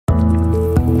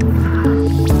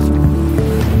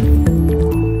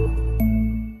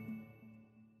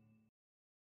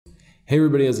Hey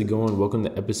everybody, how's it going? Welcome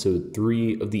to episode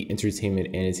 3 of the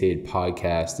Entertainment Annotated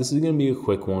podcast. This is going to be a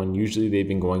quick one. Usually they've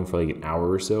been going for like an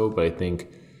hour or so, but I think,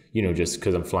 just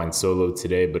because I'm flying solo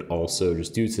today, but also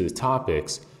just due to the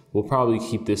topics, we'll probably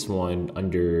keep this one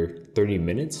under 30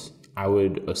 minutes, I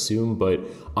would assume. But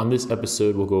on this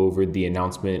episode, we'll go over the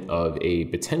announcement of a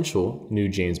potential new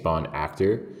James Bond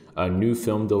actor, new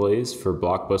film delays for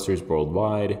blockbusters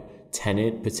worldwide,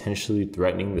 Tenet potentially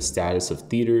threatening the status of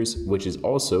theaters, which is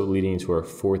also leading to our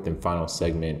fourth and final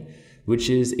segment, which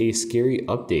is a scary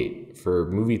update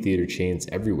for movie theater chains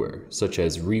everywhere, such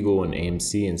as Regal and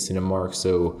AMC and Cinemark.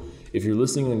 So if you're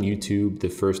listening on YouTube, the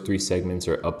first 3 segments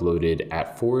are uploaded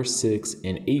at 4, 6,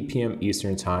 and 8 p.m.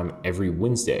 Eastern Time every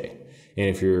Wednesday. And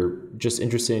if you're just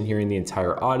interested in hearing the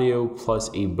entire audio plus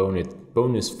a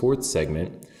bonus fourth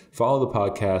segment, follow the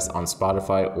podcast on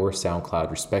Spotify or SoundCloud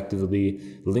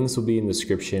respectively. Links will be in the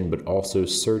description, but also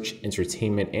search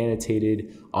Entertainment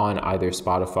Annotated on either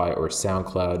Spotify or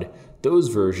SoundCloud. Those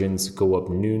versions go up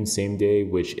noon same day,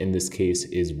 which in this case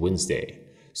is Wednesday.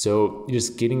 So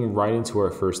just getting right into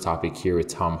our first topic here with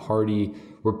Tom Hardy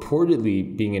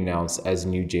reportedly being announced as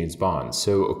new James Bond.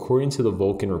 So according to the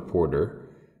Vulcan Reporter,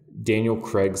 Daniel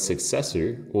Craig's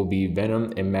successor will be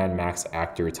Venom and Mad Max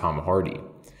actor Tom Hardy.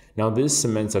 Now, this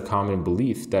cements a common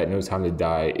belief that No Time to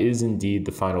Die is indeed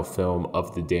the final film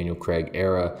of the Daniel Craig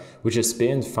era, which has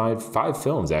spanned five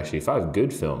films, actually, 5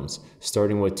 good films,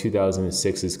 starting with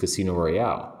 2006's Casino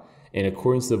Royale. And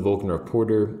according to the Vulcan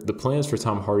Reporter, the plan is for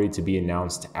Tom Hardy to be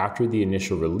announced after the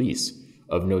initial release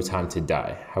of No Time to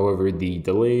Die. However, the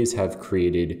delays have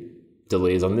created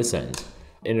delays on this end.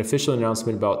 An official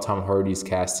announcement about Tom Hardy's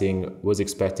casting was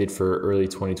expected for early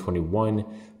 2021,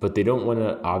 but they don't want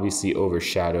to obviously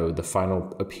overshadow the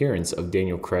final appearance of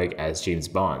Daniel Craig as James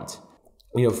Bond.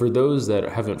 For those that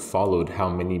haven't followed how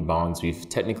many Bonds we've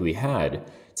technically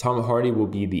had, Tom Hardy will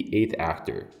be the 8th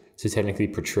actor to technically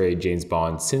portray James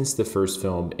Bond since the first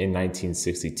film in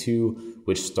 1962,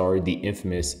 which starred the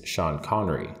infamous Sean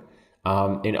Connery.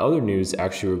 In other news,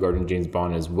 actually regarding James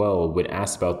Bond as well, when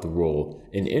asked about the role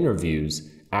in interviews,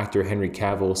 actor Henry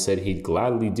Cavill said he'd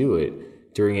gladly do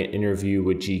it during an interview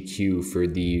with GQ for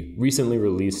the recently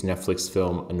released Netflix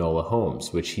film Enola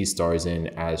Holmes, which he stars in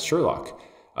as Sherlock,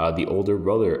 the older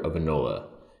brother of Enola.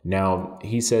 Now,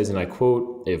 he says, and I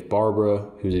quote, "If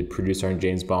Barbara, who's a producer on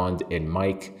James Bond, and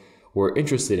Mike were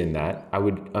interested in that, I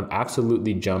would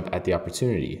absolutely jump at the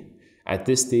opportunity. At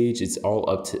this stage, it's all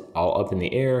up in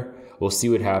the air. We'll see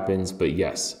what happens, but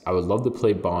yes, I would love to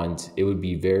play Bond. It would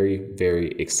be very, very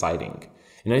exciting."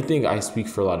 And I think I speak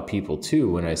for a lot of people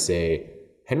too when I say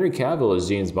Henry Cavill as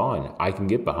James Bond, I can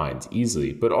get behind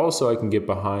easily, but also I can get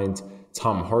behind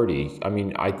Tom Hardy. I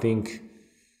mean, I think,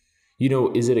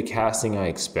 is it a casting I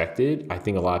expected? I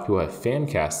think a lot of people have fan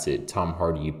casted Tom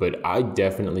Hardy, but I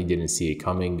definitely didn't see it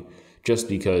coming just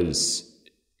because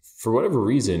for whatever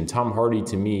reason, Tom Hardy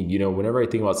to me, whenever I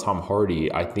think about Tom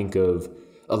Hardy, I think of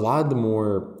a lot of the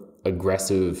more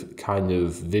aggressive kind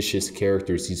of vicious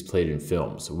characters he's played in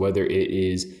films, whether it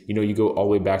is, you go all the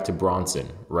way back to Bronson,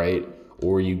 right?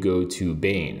 Or you go to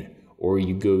Bane, or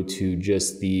you go to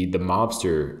just the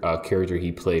mobster character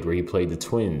he played, where he played the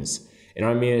twins. And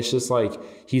I mean, it's just like,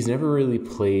 he's never really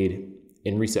played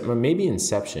in maybe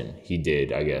Inception he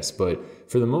did, I guess. But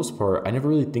for the most part, I never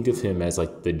really think of him as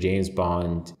like the James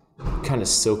Bond kind of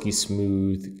silky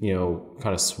smooth,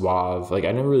 kind of suave. Like,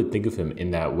 I never really think of him in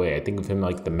that way. I think of him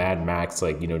like the Mad Max,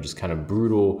 like, just kind of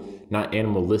brutal, not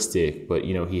animalistic, but,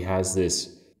 he has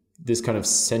this kind of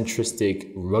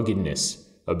centristic ruggedness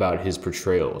about his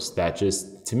portrayals that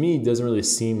just, to me, doesn't really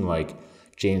seem like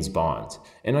James Bond.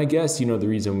 And I guess, the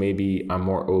reason maybe I'm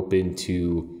more open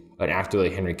to an actor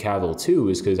like Henry Cavill too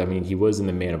is because, he was in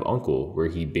The Man of U.N.C.L.E., where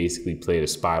he basically played a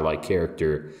spy-like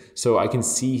character. So I can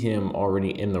see him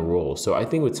already in the role. So I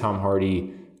think with Tom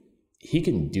Hardy, he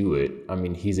can do it.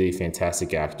 He's a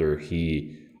fantastic actor.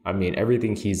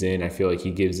 Everything he's in, I feel like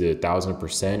he gives it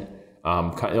 1,000%.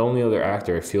 The only other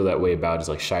actor I feel that way about is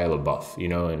like Shia LaBeouf,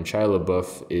 and Shia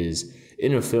LaBeouf is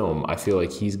in a film, I feel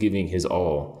like he's giving his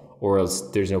all, or else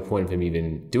there's no point of him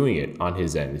even doing it on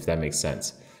his end, if that makes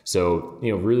sense. So,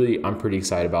 really, I'm pretty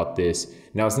excited about this.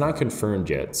 Now, it's not confirmed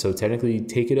yet, so technically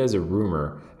take it as a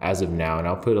rumor as of now, and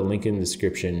I'll put a link in the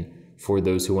description for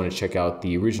those who want to check out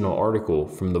the original article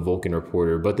from the Vulcan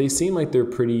Reporter, but they seem like they're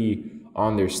pretty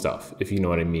on their stuff, if you know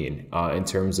what I mean, in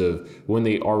terms of when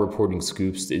they are reporting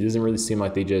scoops. It doesn't really seem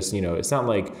like they just, it's not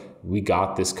like we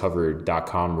got this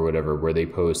covered.com or whatever, where they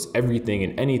post everything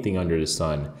and anything under the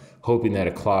sun, hoping that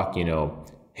a clock,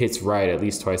 hits right at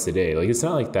least twice a day. Like, it's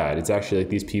not like that. It's actually like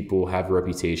these people have a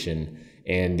reputation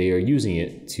and they are using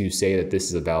it to say that this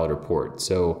is a valid report.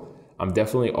 So I'm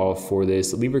definitely all for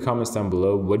this. Leave your comments down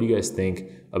below. What do you guys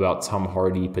think about Tom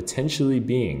Hardy potentially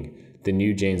being the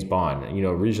new James Bond? You know,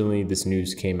 originally this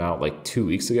news came out like 2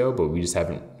 weeks ago, but we just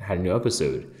haven't had a new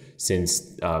episode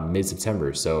since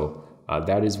mid-September. So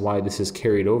that is why this has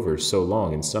carried over so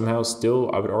long and somehow still,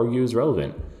 I would argue, is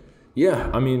relevant. Yeah,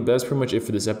 I mean, that's pretty much it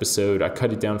for this episode. I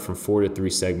cut it down from 4 to 3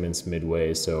 segments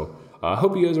midway, so I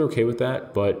hope you guys are okay with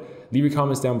that. But leave your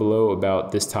comments down below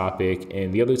about this topic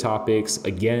and the other topics.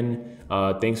 Again,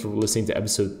 thanks for listening to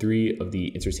episode 3 of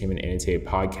the Entertainment Annotated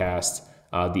podcast.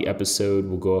 The episode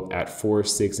will go up at 4,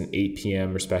 6, and 8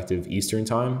 p.m. respective Eastern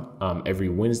time every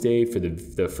Wednesday for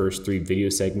the first 3 video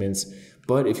segments.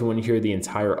 But if you want to hear the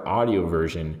entire audio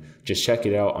version, just check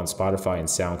it out on Spotify and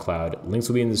SoundCloud. Links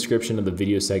will be in the description of the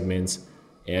video segments,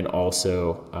 and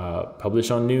also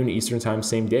publish on noon Eastern time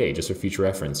same day, just for future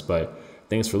reference. But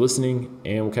thanks for listening,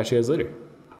 and we'll catch you guys later.